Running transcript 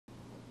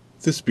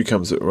This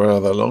becomes a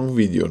rather long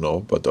video now,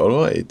 but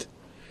alright.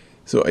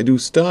 So I do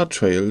star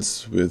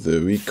trails with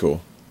the RICOH,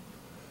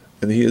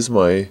 and here's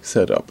my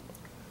setup.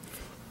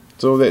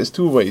 So there's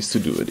two ways to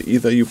do it.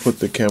 Either you put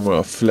the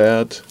camera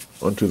flat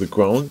onto the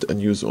ground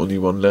and use only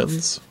one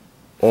lens,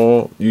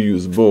 or you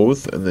use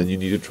both and then you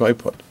need a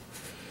tripod.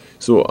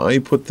 So I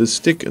put the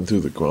stick into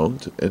the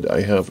ground and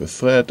I have a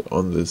thread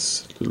on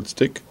this little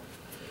stick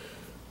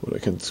what I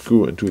can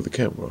screw into the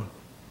camera.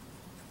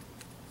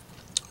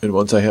 And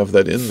once I have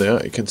that in there,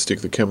 I can stick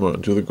the camera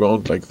into the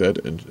ground like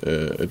that and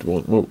it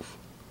won't move.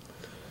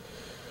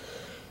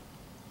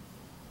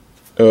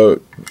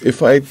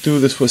 If I do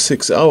this for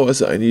 6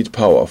 hours, I need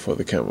power for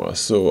the camera.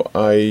 So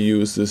I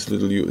use this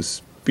little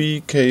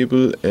USB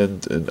cable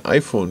and an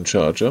iPhone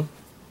charger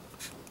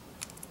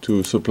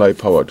to supply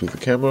power to the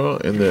camera,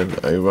 and then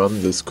I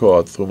run this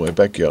cord through my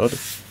backyard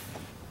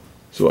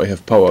so I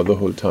have power the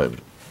whole time.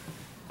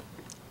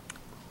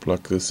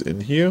 Plug this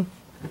in here.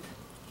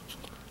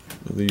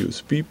 The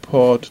USB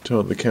port,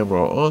 turn the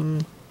camera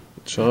on,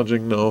 it's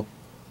charging now,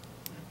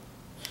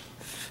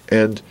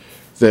 and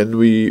then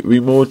we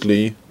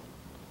remotely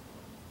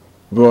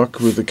work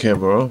with the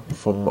camera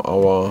from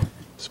our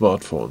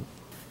smartphone.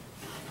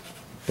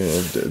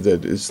 And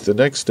that is the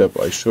next step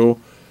I show.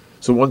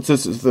 So once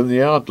this is in the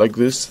yard like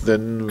this,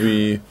 then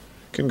we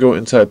can go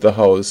inside the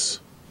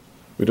house.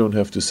 We don't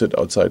have to sit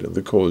outside in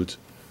the cold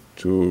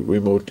to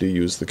remotely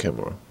use the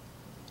camera.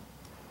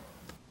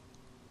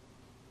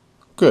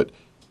 Good.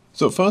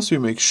 So first we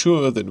make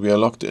sure that we are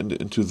logged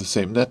into the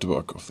same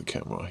network of the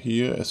camera.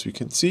 Here, as we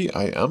can see,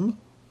 I am.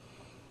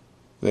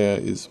 There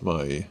is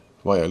my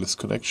wireless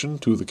connection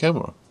to the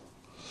camera.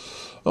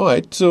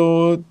 Alright,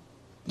 so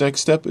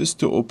next step is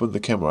to open the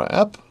camera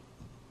app.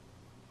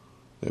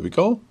 There we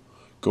go.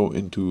 Go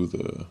into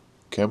the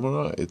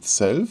camera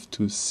itself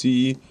to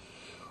see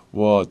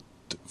what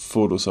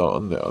photos are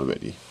on there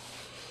already.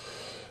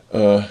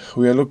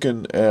 We are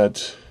looking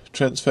at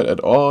transfer at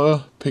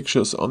all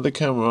pictures on the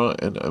camera,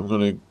 and I'm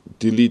going to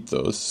delete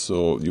those.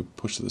 So you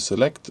push the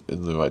select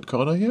in the right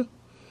corner here,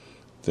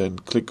 then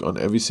click on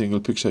every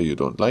single picture you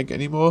don't like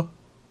anymore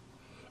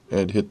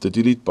and hit the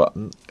delete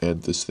button,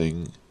 and this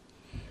thing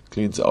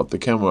cleans out the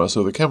camera.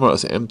 So the camera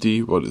is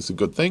empty, what is a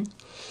good thing.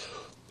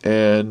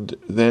 And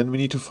then we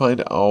need to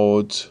find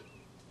out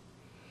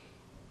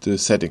the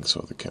settings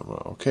for the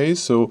camera. Okay,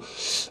 so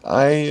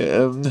I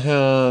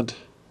had,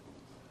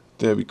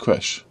 there we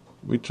crash.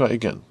 We try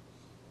again.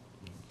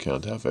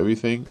 Can't have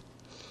everything.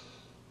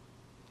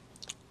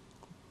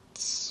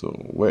 So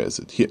where is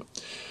it? Here.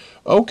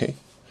 Okay,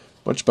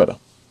 much better.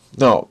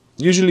 Now,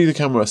 usually the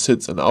camera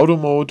sits in auto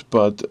mode,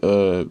 but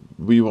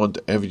we want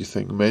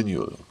everything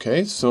manual.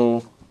 Okay,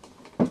 so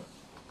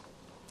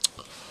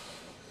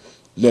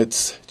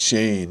let's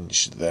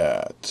change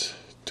that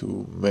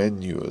to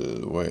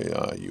manual. Where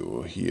are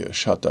you? Here,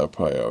 shutter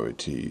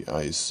priority,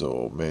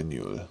 ISO,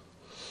 manual.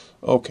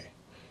 Okay,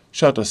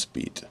 shutter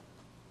speed.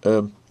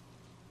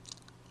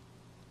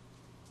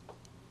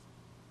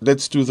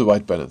 Let's do the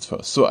white balance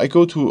first. So I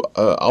go to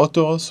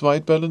outdoors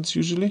white balance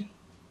usually,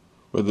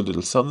 where the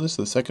little sun is,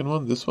 the second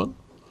one, this one.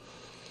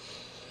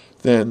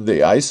 Then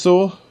the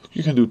ISO,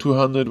 you can do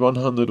 200,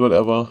 100,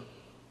 whatever.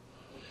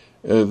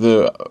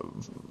 The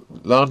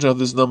larger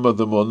this number,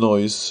 the more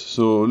noise.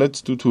 So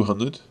let's do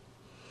 200.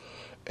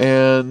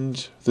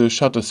 And the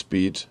shutter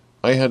speed,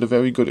 I had a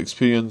very good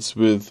experience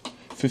with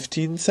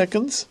 15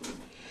 seconds.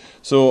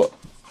 So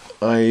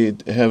I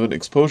have an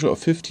exposure of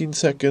 15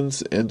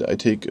 seconds and I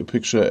take a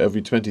picture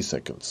every 20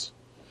 seconds.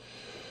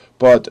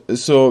 But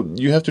so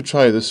you have to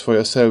try this for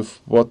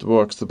yourself, what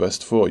works the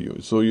best for you.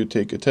 So you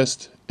take a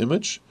test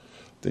image,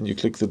 then you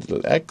click the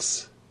little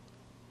X.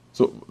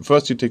 So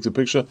first you take the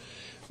picture,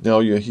 now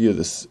you hear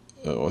this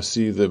or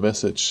see the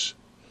message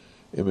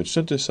image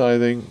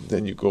synthesizing,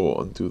 then you go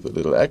onto the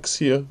little X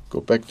here,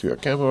 go back to your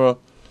camera,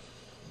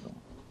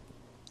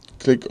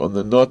 click on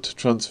the not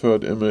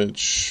transferred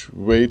image,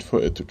 wait for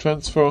it to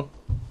transfer.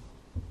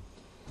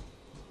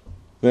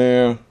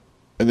 There,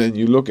 and then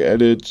you look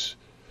at it,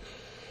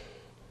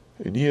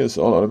 and here it's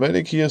all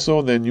automatic here,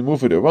 so then you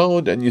move it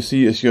around and you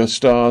see if your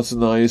star's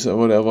nice or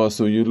whatever,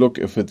 so you look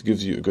if it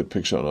gives you a good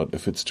picture or not,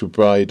 if it's too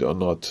bright or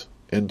not.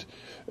 And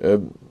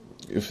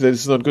if that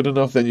is not good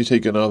enough, then you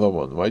take another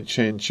one, right?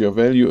 Change your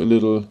value a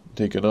little,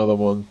 take another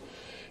one,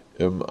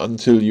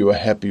 until you are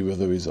happy with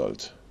the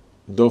result.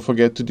 Don't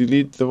forget to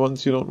delete the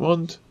ones you don't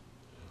want.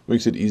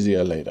 Makes it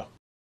easier later.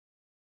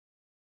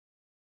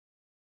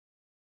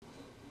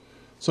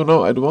 So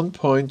now at one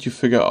point you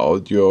figure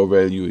out your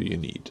value you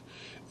need.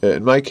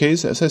 In my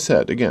case, as I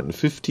said, again,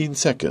 15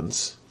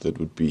 seconds. That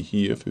would be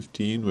here,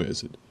 15, where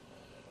is it?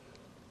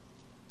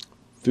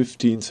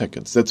 15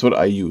 seconds. That's what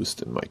I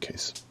used in my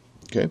case.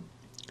 Okay.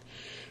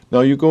 Now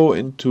you go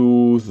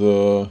into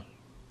the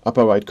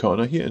upper right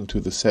corner here,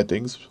 into the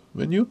settings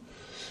menu,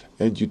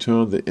 and you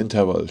turn the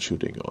interval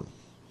shooting on.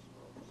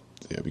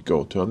 There we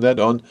go, turn that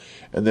on,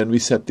 and then we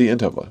set the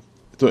interval.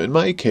 So in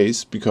my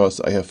case, because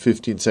I have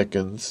 15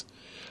 seconds,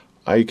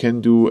 I can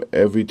do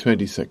every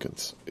 20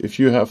 seconds. If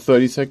you have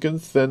 30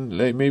 seconds, then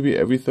maybe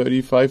every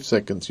 35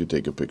 seconds you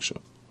take a picture.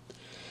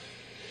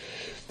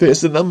 There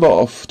is a number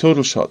of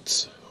total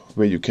shots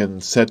where you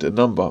can set a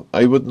number.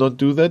 I would not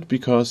do that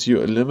because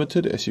you are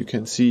limited, as you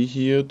can see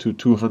here, to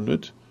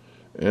 200,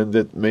 and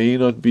that may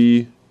not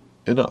be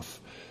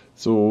enough.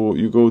 So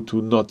you go to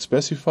not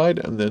specified,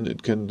 and then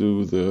it can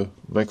do the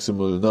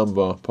maximal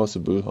number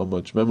possible, how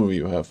much memory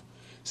you have.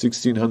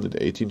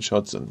 1618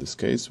 shots in this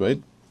case, right?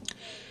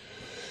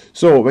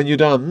 So when you're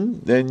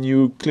done, then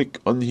you click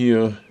on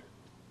here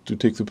to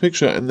take the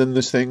picture, and then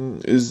this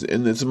thing is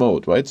in its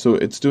mode, right? So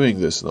it's doing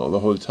this now the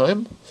whole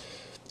time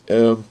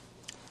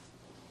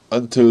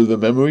until the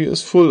memory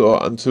is full,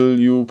 or until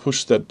you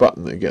push that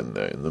button again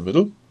there in the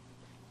middle.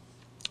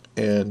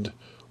 And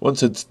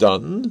once it's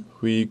done,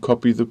 we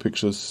copy the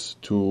pictures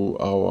to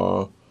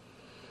our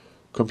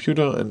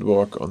computer and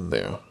work on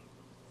there.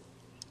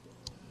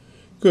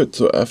 Good,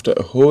 so after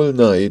a whole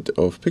night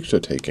of picture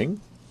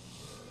taking,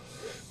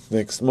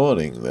 next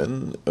morning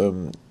then,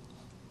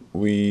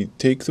 we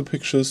take the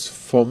pictures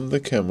from the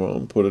camera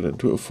and put it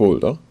into a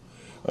folder.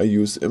 I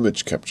use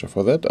image capture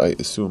for that. I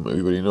assume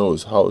everybody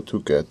knows how to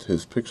get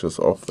his pictures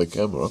off the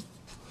camera.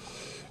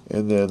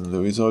 And then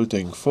the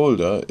resulting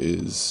folder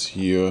is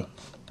here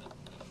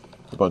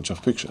a bunch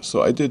of pictures.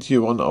 So I did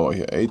here 1 hour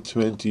here,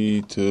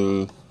 8:20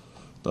 till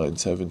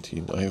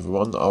 9:17. I have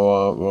 1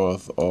 hour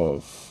worth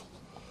of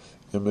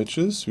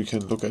images. We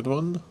can look at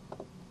one.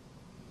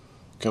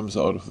 Comes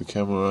out of the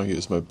camera.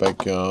 Here's my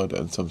backyard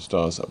and some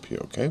stars up here,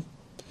 okay?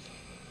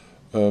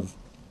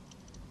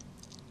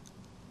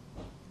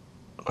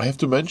 I have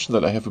to mention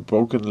that I have a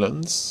broken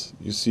lens.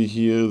 You see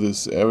here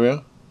this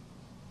area.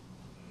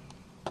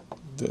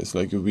 There's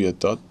like a weird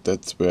dot.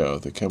 That's where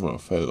the camera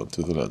fell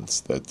onto the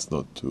lens. That's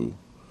not too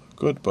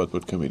good, but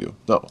what can we do?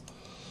 Now,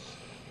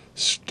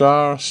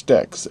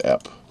 StarStaX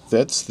app.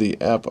 That's the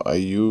app I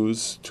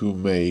use to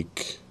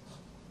make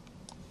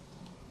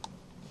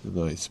a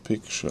nice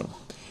picture.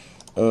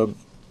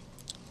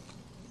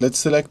 Let's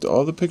select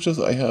all the pictures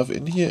I have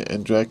in here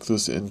and drag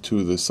this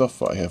into the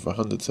software. I have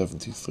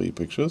 173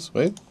 pictures,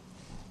 right?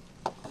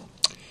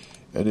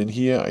 And in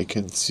here I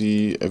can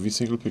see every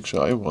single picture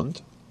I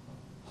want.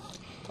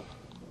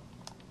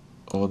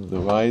 On the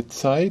right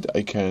side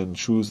I can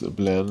choose a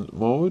blend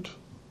mode.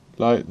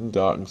 Lighten,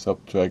 darken,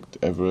 subtract,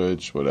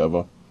 average,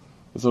 whatever.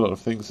 There's a lot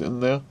of things in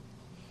there.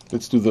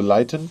 Let's do the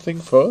lighten thing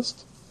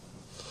first.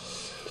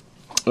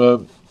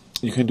 You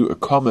can do a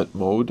comet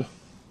mode.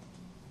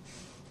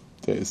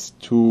 There's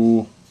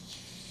 2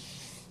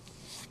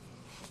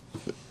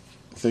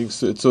 things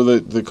to it. So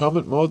the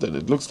comet mode, and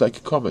it looks like a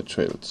comet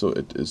trail. So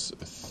it is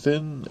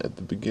thin at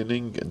the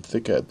beginning and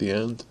thicker at the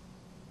end.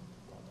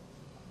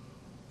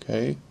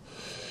 Okay.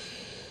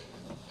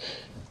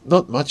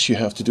 Not much you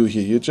have to do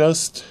here. You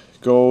just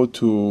go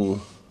to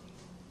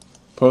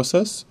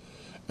process,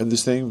 and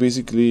this thing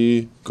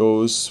basically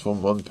goes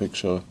from one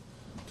picture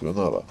to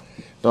another.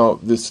 Now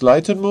this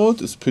lighten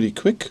mode is pretty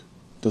quick,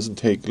 doesn't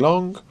take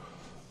long.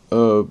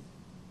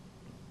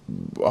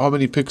 How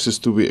many pictures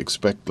do we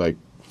expect? Like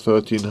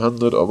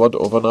 1300 or what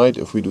overnight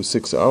if we do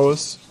 6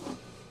 hours?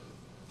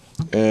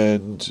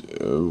 And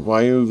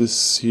while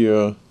this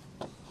here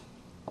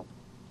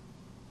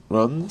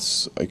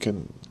runs, I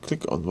can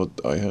click on what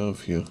I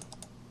have here.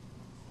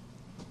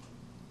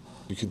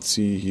 You can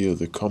see here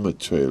the comet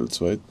trails,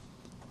 right?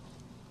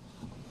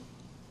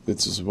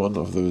 This is one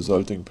of the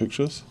resulting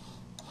pictures.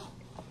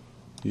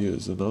 Here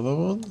is another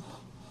one.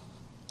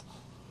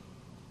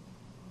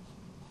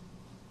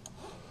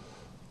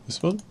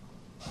 This one.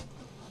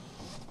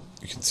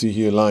 You can see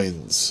here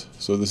lines.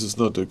 So this is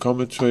not a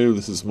comet trail,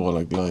 this is more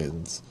like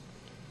lines.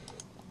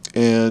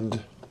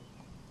 And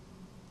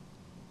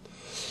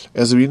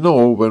as we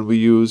know, when we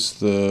use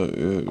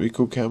the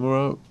RICOH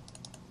camera,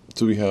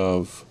 so we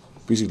have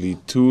basically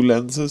 2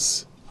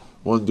 lenses,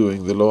 one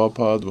doing the lower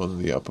part,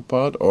 one the upper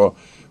part, or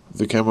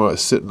the camera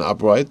is sitting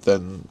upright,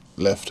 then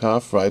left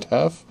half, right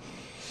half.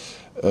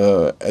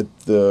 At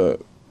the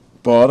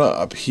border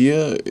up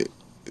here,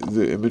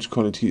 the image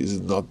quality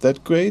is not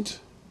that great.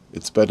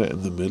 It's better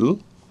in the middle.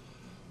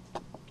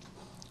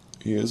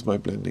 Here's my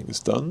blending is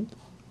done.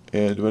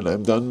 And when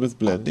I'm done with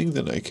blending,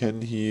 then I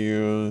can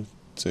here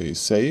say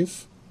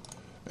save,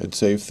 and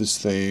save this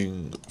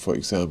thing, for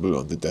example,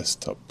 on the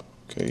desktop.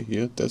 Okay,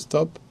 here,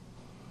 desktop.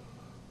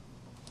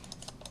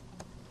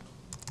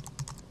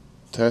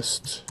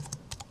 Test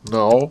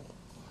now.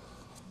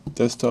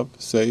 Desktop,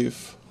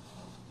 save.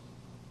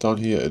 Down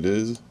here it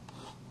is.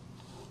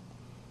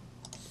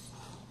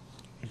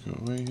 Go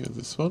away here,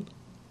 this one.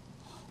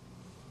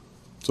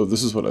 So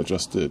this is what I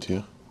just did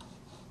here.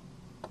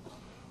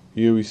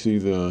 Here we see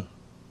the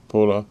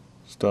polar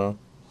star.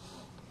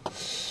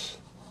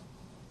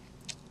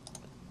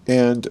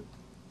 And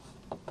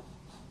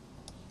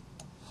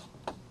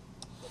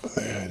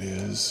there it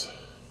is.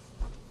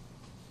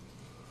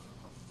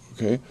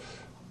 Okay.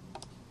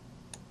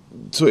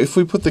 So if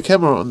we put the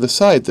camera on the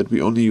side that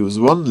we only use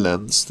one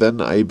lens,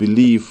 then I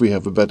believe we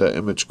have a better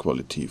image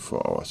quality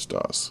for our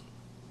stars.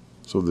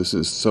 So this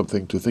is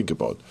something to think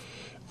about.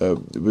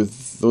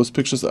 With those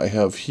pictures I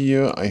have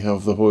here, I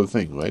have the whole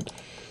thing, right?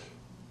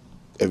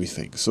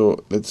 Everything.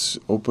 So let's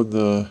open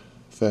the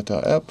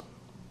Theta app.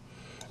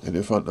 And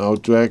if I now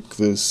drag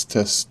this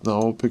test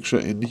now picture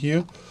in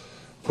here,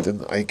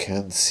 then I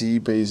can see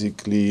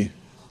basically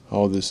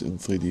how this in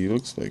 3D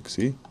looks like.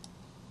 See?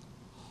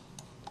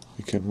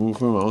 We can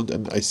move around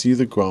and I see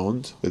the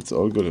ground. That's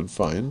all good and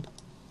fine.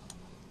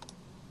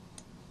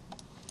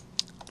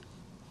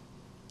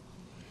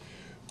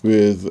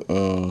 With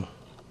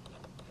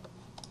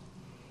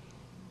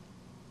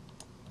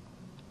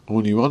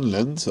only one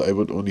lens, I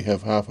would only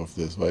have half of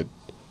this, right?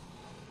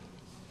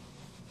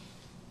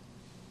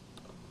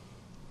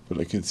 But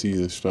I can see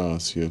the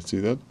stars here. See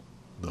that?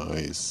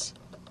 Nice.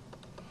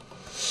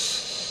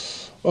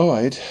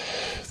 Alright.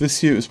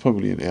 This here is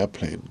probably an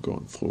airplane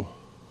going through.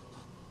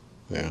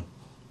 There.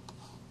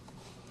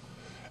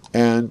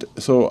 And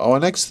so our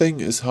next thing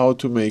is how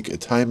to make a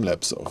time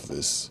lapse of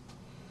this.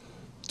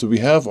 So we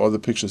have all the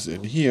pictures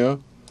in here.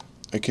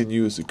 I can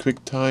use a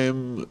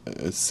QuickTime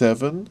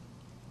 7.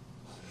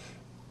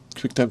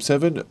 QuickTime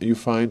 7 you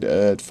find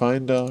at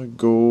Finder,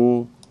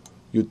 Go,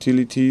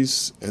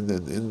 Utilities, and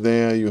then in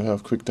there you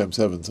have QuickTime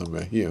 7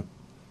 somewhere here.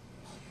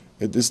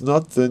 It is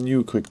not the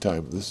new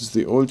QuickTime. This is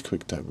the old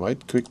QuickTime,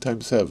 right?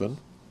 QuickTime 7.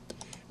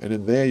 And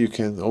in there you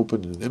can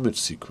open an image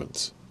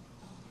sequence.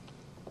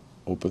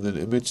 Open an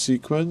image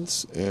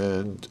sequence,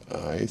 and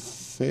I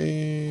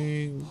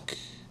think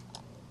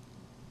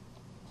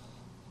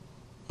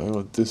I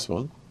want this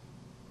one.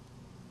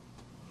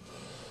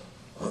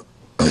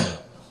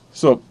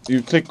 So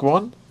you click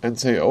one and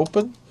say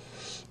open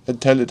and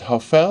tell it how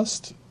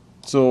fast.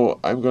 So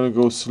I'm going to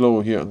go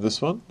slow here on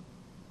this one.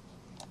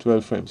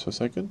 12 frames per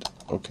second.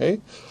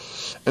 Okay.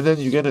 And then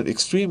you get an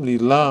extremely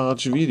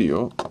large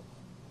video.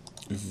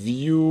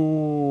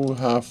 View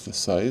half the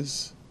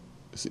size.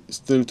 It's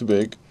still too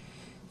big.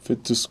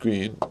 Fit to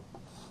screen.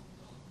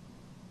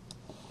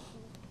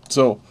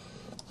 So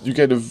you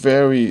get a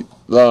very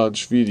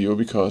large video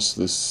because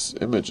this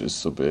image is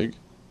so big.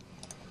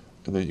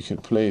 And then you can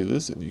play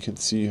this and you can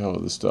see how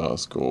the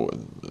stars go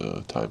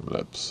in time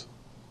lapse.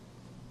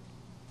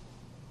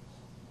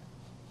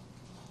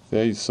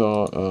 There you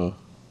saw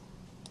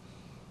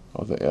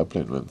how the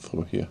airplane went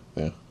through here.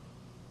 There.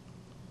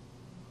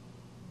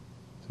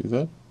 See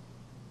that?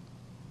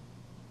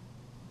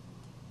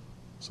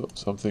 So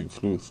something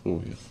flew through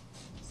here.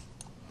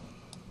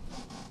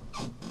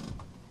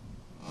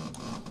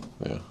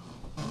 There.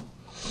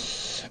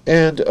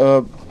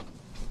 And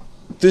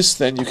this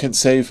then you can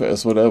save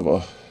as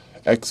whatever.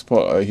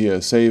 Export here,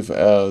 save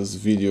as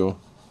video,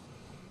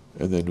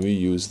 and then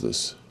reuse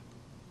this.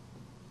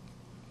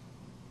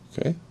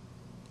 Okay.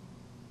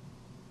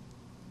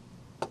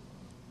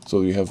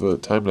 So you have a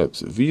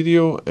time-lapse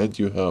video and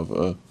you have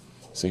a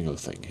single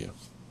thing here.